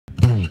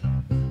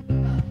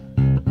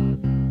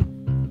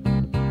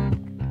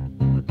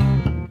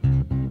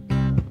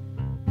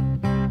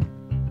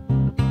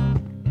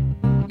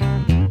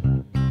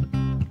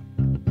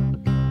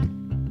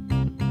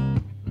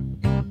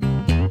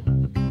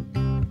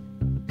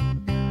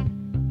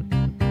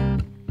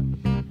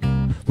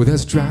Well,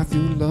 there's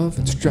drive-through love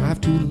and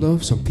drive-to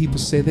love. Some people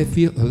say they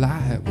feel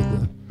alive with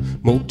love.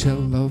 Motel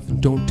love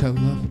and don't tell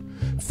love.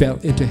 Fell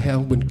into hell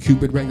when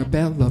Cupid rang a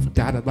bell. Love,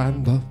 dotted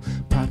line love,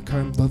 pride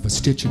kind love, a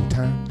stitch in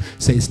time.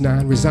 Says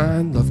 9,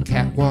 resign love,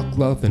 catwalk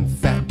love, and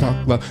fat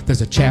talk love.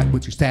 There's a chat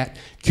which is that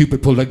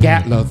Cupid pulled a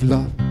gat love,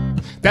 love.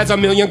 There's a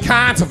million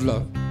kinds of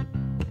love.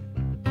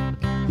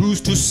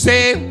 Who's to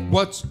say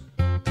what's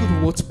good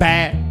or what's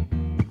bad?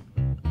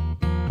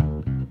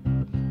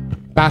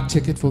 Buy a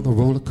ticket for the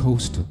roller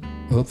coaster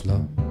of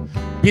love.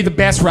 Be the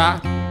best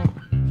ride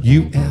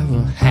you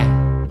ever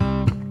had.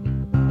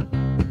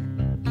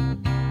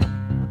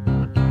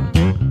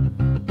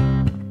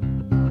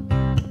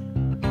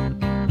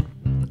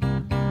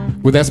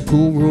 Well, that's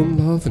pool room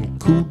love and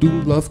cool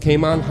doom love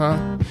came on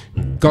high.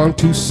 Gone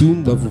too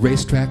soon love,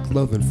 racetrack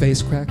love and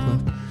face crack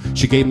love.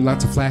 She gave him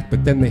lots of flack,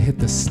 but then they hit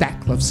the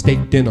stack love.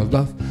 Steak dinner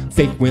love,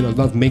 fake winner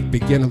love, make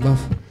beginner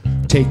love.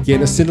 Take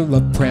in a sinner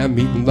love, prayer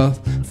meeting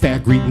love, fair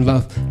greeting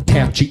love,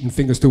 tap cheating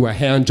fingers through her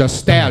hair and just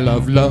stare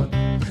love, love.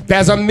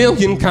 There's a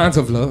million kinds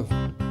of love.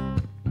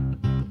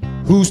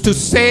 Who's to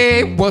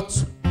say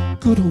what's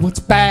good or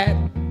what's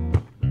bad?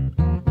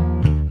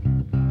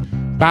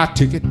 Buy a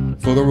ticket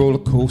for the roller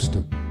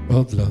coaster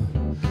of love.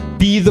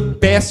 Be the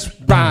best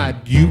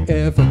ride you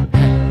ever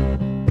had.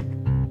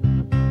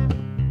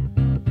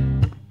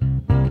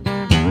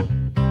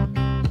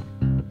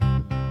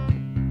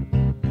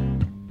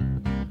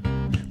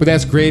 But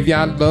that's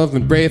graveyard love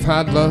and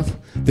braveheart love.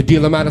 The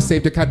dealer might have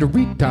saved a kind of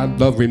retard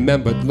love.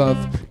 Remembered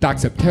love, dark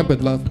September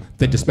love.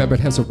 The dismembered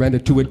has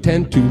surrendered to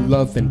attend to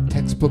love. And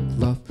textbook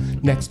love,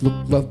 next look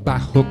love by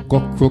hook or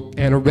crook.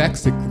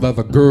 Anorexic love,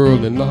 a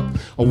girl in love,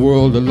 a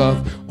world of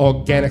love.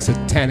 Organic,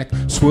 satanic,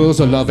 swirls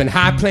of love. And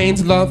high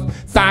plains love,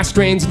 thigh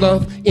strains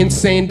love.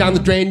 Insane down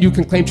the drain, you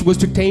can claim she was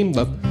too tame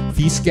love.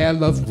 Fee scale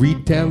love,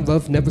 retail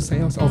love, never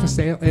sales, offer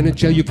sale, and in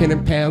jail you can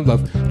impale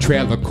love.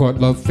 Trailer court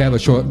love, fell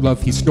short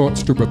love, he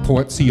snorts to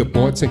report, see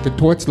aboard, sink to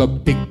torts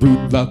love, big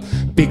brood love,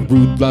 big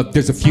rude love.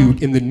 There's a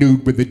feud in the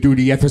nude with the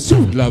duty and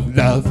pursuit love,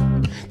 love.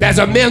 There's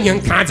a million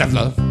kinds of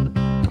love.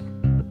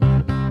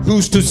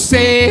 Who's to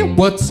say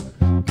what's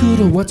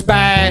good or what's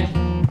bad?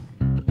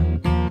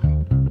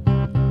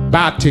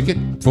 Buy a ticket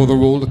for the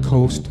roller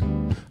coaster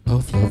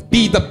of love.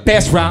 Be the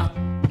best ride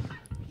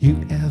you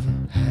ever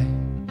had.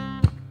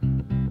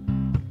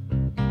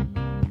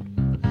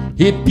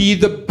 It'd be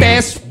the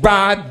best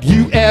ride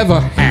you ever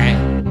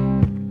had.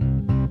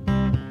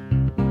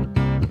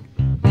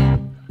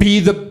 Be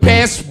the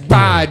best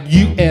ride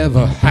you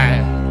ever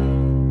had.